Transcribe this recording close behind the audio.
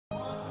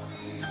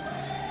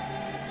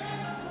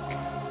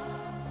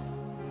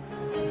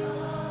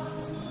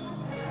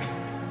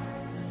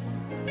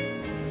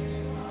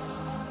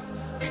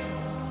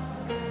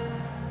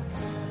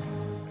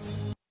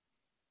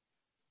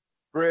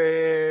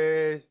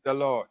the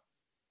Lord.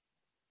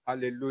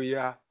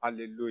 Hallelujah,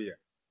 hallelujah.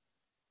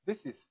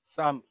 This is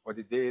Psalm for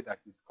the day that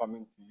is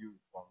coming to you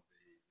from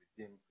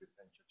the Redeemed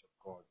Christian Church of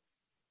God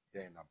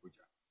here in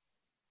ABUJA.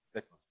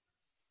 Let us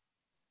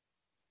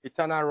pray.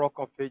 Eternal Rock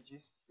of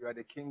Ages, you are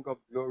the King of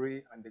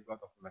glory and the God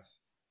of mercy.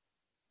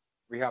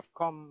 We have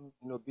come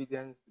in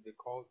obedience to the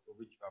call for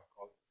which you have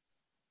called us.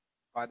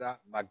 Father,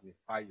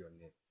 magnify your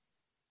name.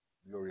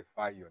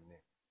 Glorify your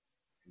name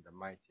in the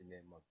mighty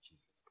name of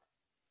Jesus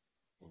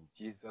Christ. In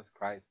Jesus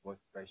Christ's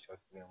most precious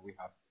name we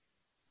have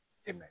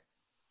prayed. Amen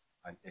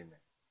and amen.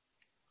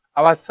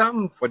 Our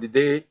psalm for the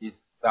day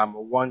is Psalm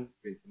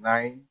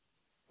 129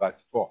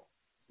 verse 4,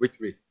 which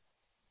reads,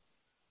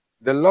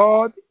 "The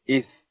Lord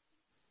is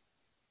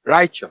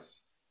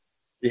righteous.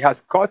 He has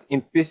cut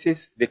in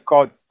pieces the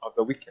cords of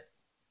the wicked."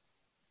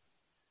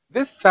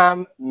 This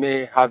psalm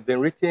may have been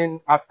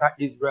written after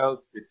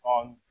Israel's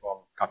return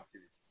from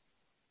captivity.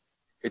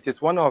 It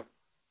is one of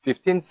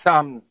 15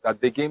 psalms that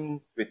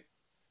begins with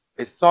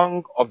a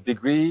song of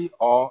degree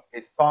or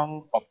a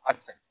song of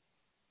ascent.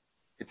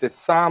 It's a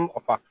psalm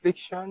of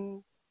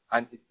affliction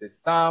and it's a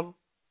psalm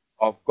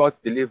of God's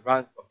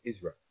deliverance of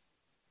Israel.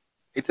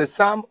 It's a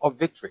psalm of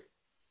victory.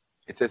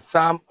 It's a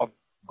psalm of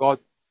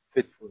God's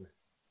faithfulness.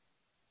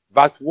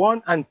 Verse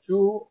 1 and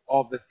 2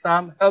 of the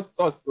psalm helps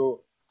us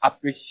to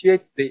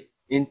appreciate the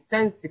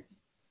intensity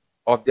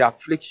of the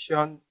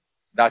affliction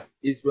that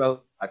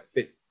Israel had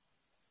faced.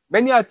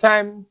 Many a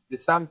times the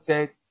psalm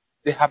said,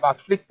 "They have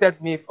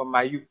afflicted me from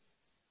my youth."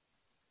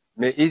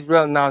 May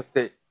Israel now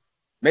say,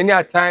 "Many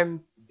a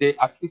times they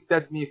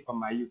afflicted me from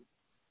my youth,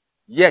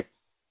 yet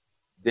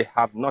they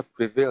have not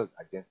prevailed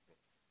against me."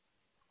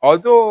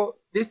 Although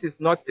this is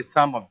not a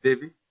psalm of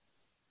David,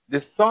 the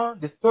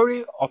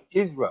story of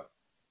Israel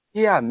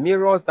here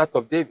mirrors that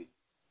of David.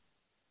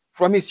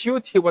 From his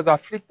youth, he was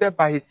afflicted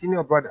by his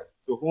senior brothers,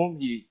 to whom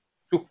he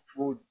took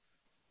food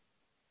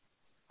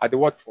at the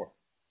word for.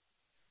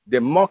 They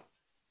mocked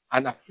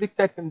and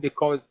afflicted him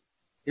because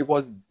he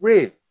was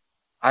brave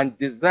and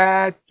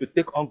desired to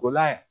take on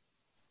Goliath.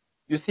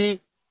 You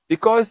see,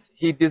 because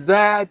he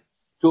desired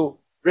to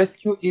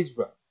rescue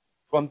Israel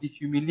from the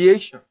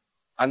humiliation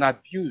and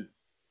abuse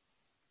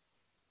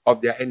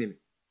of their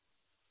enemies.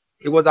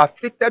 He was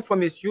afflicted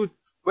from his youth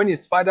when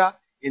his father,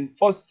 in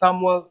 1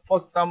 Samuel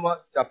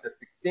chapter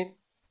 16,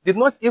 did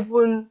not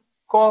even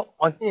call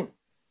on him,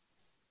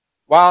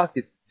 while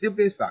his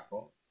siblings were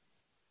called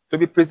to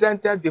be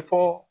presented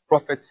before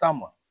Prophet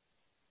Samuel.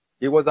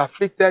 He was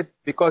afflicted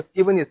because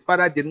even his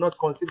father did not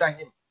consider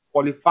him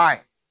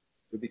qualified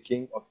to be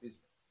king of Israel.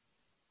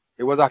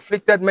 He was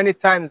afflicted many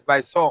times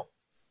by Saul,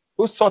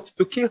 who sought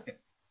to kill him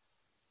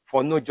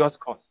for no just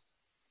cause.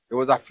 He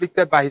was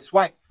afflicted by his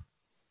wife,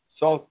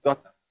 Saul's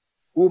daughter,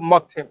 who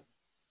mocked him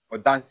for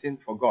dancing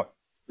for God.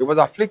 He was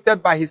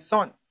afflicted by his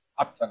son,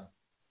 Absalom.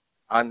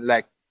 And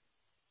like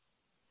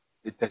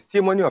the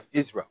testimony of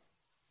Israel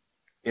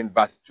in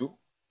verse 2,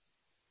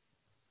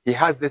 we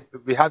have this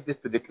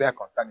to declare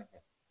concerning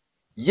him.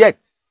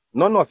 Yet,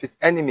 none of his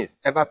enemies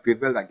ever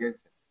prevailed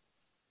against him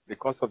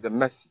because of the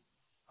mercy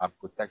and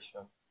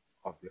protection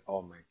of the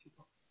Almighty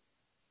God.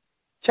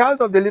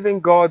 Child of the living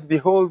God,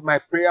 behold my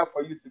prayer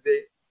for you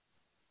today,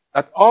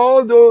 that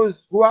all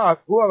those who have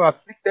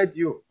afflicted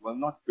you will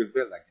not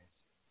prevail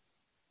against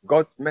you.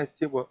 God's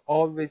mercy will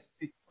always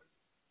speak for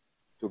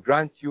you to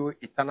grant you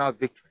eternal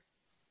victory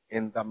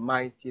in the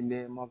mighty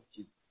name of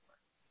Jesus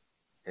Christ.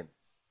 Amen.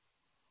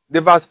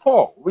 The verse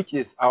 4, which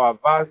is our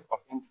verse of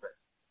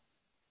interest,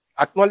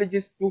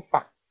 acknowledges two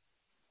facts.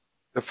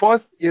 The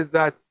first is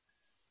that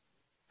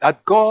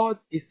God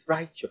is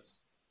righteous,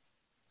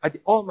 that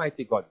the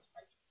Almighty God is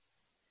righteous.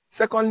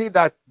 Secondly,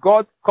 that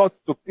God cuts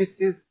to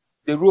pieces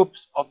the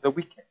ropes of the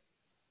wicked.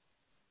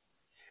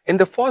 In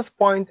the first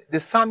point, the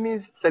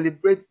psalmist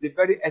celebrates the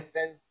very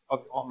essence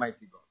of the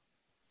Almighty God,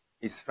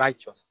 his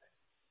righteousness.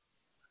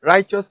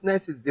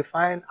 Righteousness is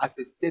defined as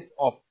a state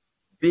of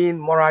being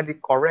morally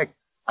correct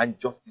and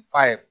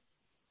justifiable,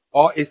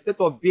 or a state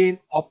of being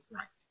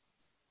upright.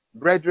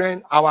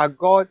 Brethren, our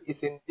God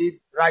is indeed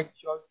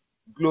righteous,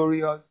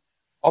 glorious,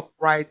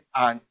 upright,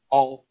 and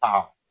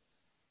all-powerful.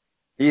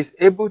 He is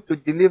able to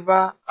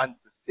deliver and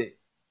to save.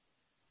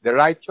 The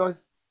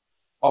righteousness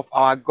of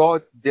our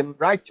God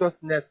demands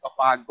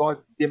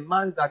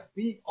that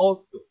we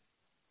also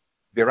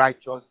be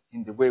righteous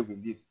in the way we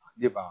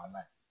live our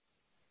lives.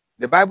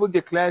 The Bible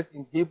declares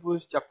in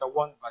Hebrews chapter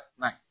 1 verse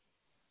 9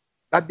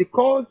 that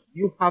because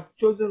you have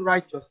chosen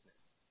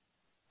righteousness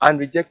and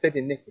rejected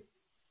iniquity,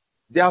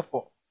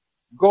 therefore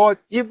God,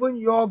 even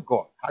your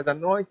God, has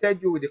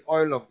anointed you with the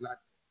oil of gladness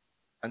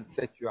and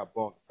set you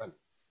above fellows.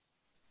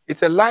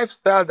 It's a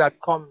lifestyle that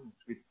comes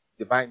with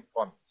divine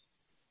promise.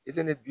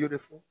 Isn't it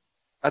beautiful?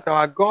 That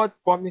our God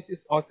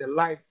promises us a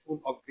life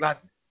full of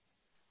gladness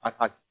and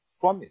has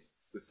promised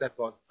to set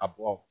us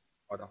above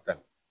other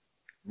fellows.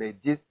 May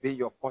this be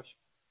your portion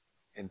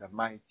in the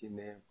mighty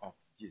name of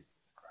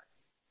Jesus Christ.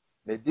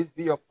 May this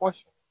be your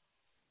portion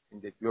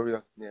in the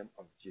glorious name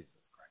of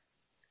Jesus Christ.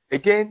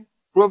 Again,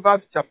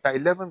 Proverbs chapter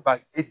 11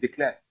 verse 8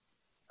 declares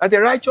that the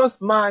righteous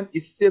man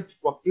is saved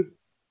from evil.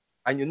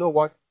 And you know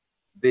what?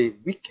 the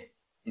wicked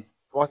is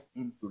brought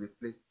in to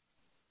replace it.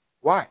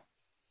 Why?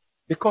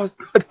 Because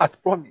God has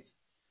promised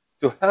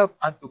to help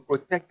and to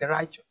protect the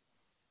righteous,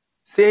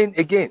 saying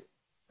again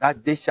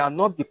that they shall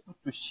not be put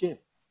to shame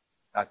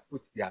that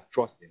put their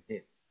trust in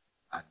him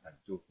and that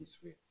do his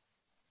will.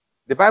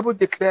 The Bible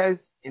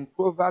declares in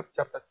Proverbs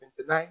chapter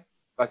 29,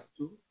 verse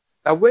 2,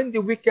 that when the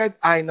wicked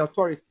are in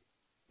authority,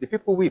 the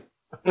people weep,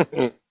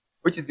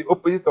 which is the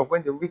opposite of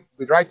when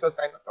the righteous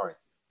are in authority.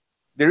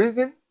 The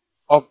reason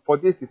for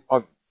this is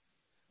obvious,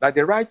 that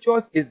the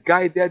righteous is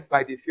guided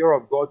by the fear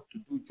of God to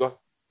do justice,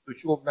 to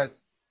show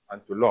mercy,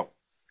 and to love.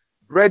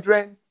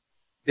 Brethren,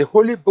 the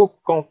Holy Book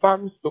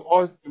confirms to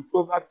us in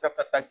Proverbs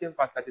chapter 13,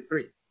 verse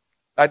 33,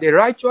 that the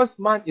righteous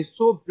man is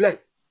so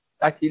blessed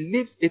that he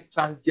leaves a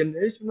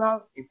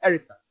transgenerational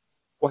inheritance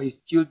for his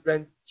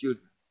children's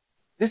children.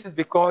 This is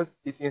because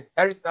his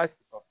inheritance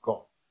is of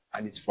God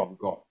and is from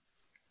God.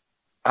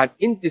 An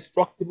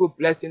indestructible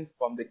blessing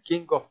from the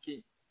King of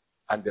Kings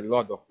and the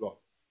Lord of Lords.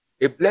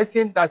 A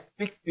blessing that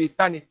speaks to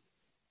eternity,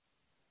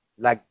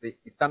 like the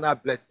eternal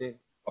blessing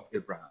of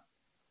Abraham.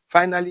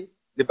 Finally,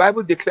 the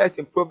Bible declares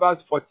in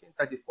Proverbs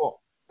 14:34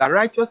 that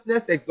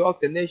righteousness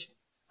exalts a nation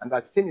and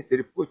that sin is a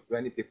reproach to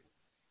any people.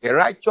 A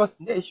righteous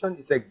nation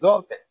is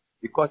exalted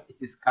because it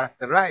is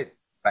characterized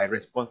by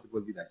responsible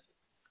leadership.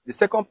 The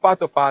second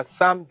part of our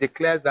psalm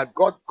declares that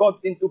God cut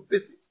into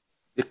pieces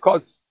the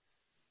cords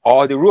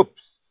or the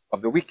ropes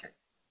of the wicked.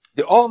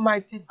 The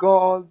Almighty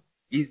God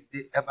is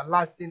the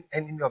everlasting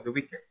enemy of the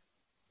wicked.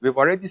 We've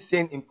already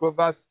seen in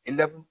Proverbs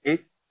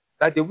 11:8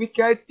 that the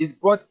wicked is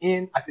brought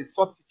in as a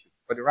substitute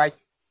for the righteous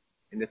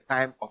in the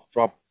time of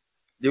trouble.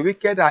 The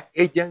wicked are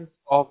agents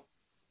of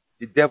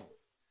the devil.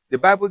 The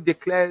Bible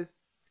declares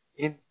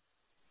in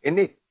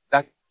it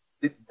that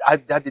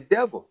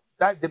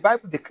the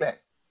Bible declares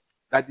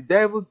that the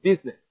devil's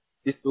business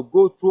is to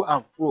go through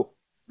and fro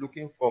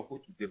looking for who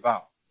to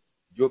devour.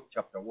 Job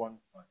chapter 1,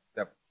 verse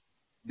 7.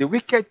 The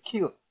wicked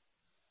kills.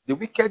 The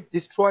wicked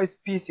destroys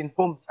peace in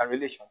homes and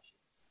relationships.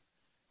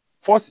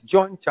 1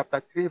 John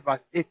chapter 3,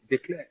 verse 8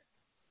 declares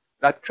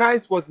that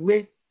Christ was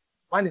made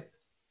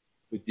manifest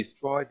to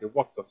destroy the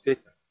works of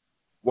Satan,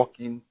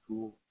 walking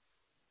through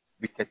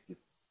wicked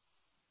people.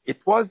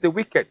 It was the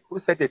wicked who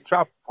set a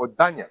trap for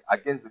Daniel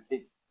against the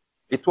king.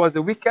 It was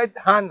the wicked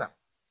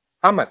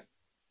Haman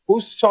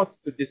who sought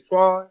to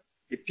destroy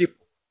the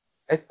people.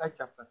 Esther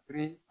chapter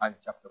 3 and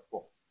chapter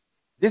 4.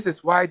 This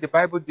is why the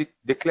Bible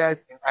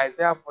declares in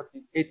Isaiah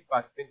 48,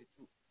 verse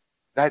 22,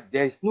 that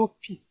there is no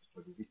peace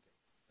for the wicked.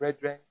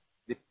 Brethren,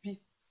 the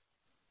peace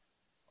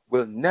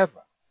will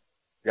never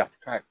be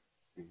ascribed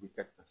to a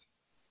wicked person.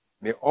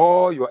 May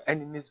all your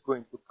enemies go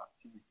into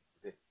captivity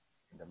today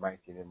in the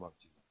mighty name of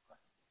Jesus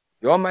Christ.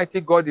 The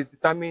Almighty God is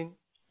determined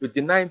to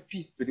deny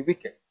peace to the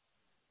wicked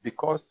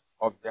because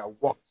of their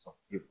works of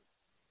evil.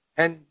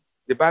 Hence,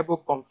 the Bible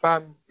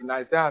confirms in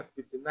Isaiah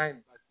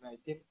 59, verse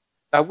 19,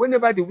 that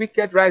whenever the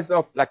wicked rise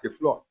up like a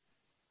flood,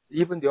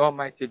 even the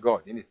Almighty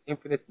God, in his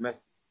infinite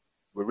mercy,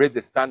 will raise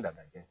a standard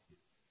against it.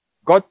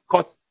 God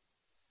cuts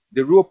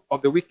the rope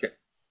of the wicked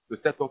to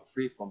set us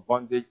free from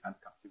bondage and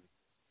captivity.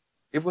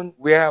 Even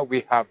where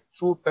we have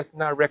through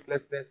personal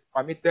recklessness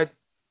permitted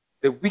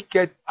the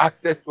wicked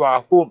access to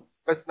our homes,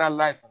 personal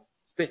lives, and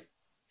space,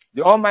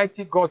 the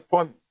Almighty God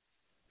promised,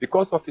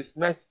 because of his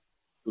mercy,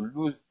 to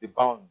lose the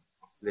bounds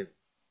of slavery.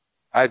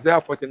 Isaiah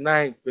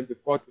 49,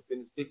 24 to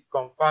 26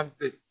 confirms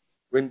this,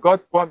 when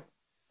God promised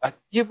that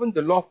even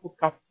the lawful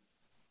captive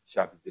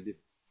shall be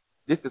delivered.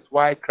 This is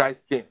why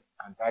Christ came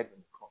and died on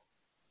the cross,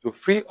 to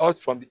free us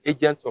from the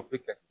agents of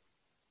wickedness.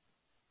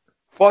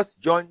 1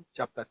 John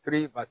chapter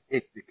 3, verse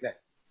 8 declares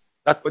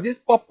that for this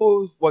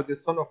purpose was the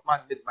Son of Man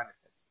made manifest,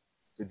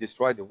 to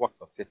destroy the works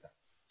of Satan.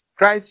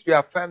 Christ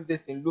reaffirmed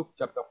this in Luke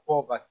chapter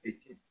 4, verse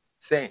 18,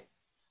 saying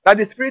that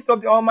the Spirit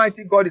of the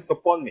Almighty God is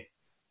upon me,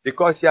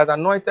 because he has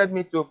anointed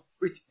me to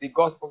preach the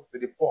gospel to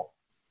the poor,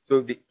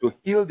 to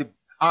heal the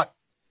heart,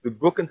 the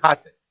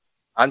brokenhearted,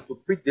 and to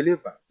preach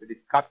deliverance to the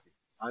captive,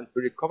 and to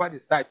recover the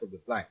sight of the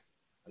blind,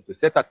 and to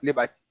set at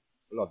liberty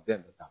all of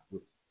them that are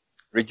bruised.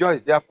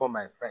 Rejoice therefore,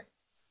 my friends,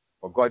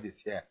 for God is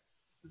here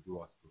to do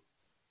us good.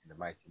 In the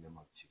mighty name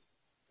of Jesus.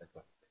 Let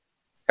us pray.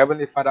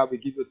 Heavenly Father, we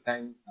give you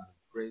thanks and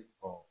praise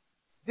for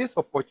this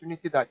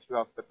opportunity that you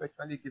have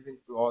perpetually given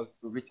to us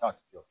to reach out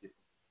to your people.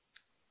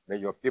 May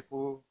your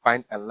people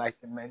find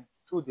enlightenment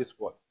through this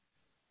word,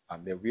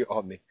 and may we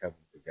all make heaven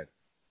together.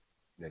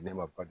 In the name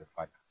of God the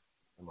Father,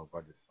 in the name of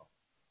God the Son,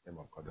 in the name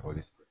of God the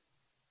Holy Spirit.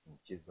 In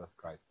Jesus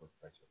Christ, most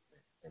precious.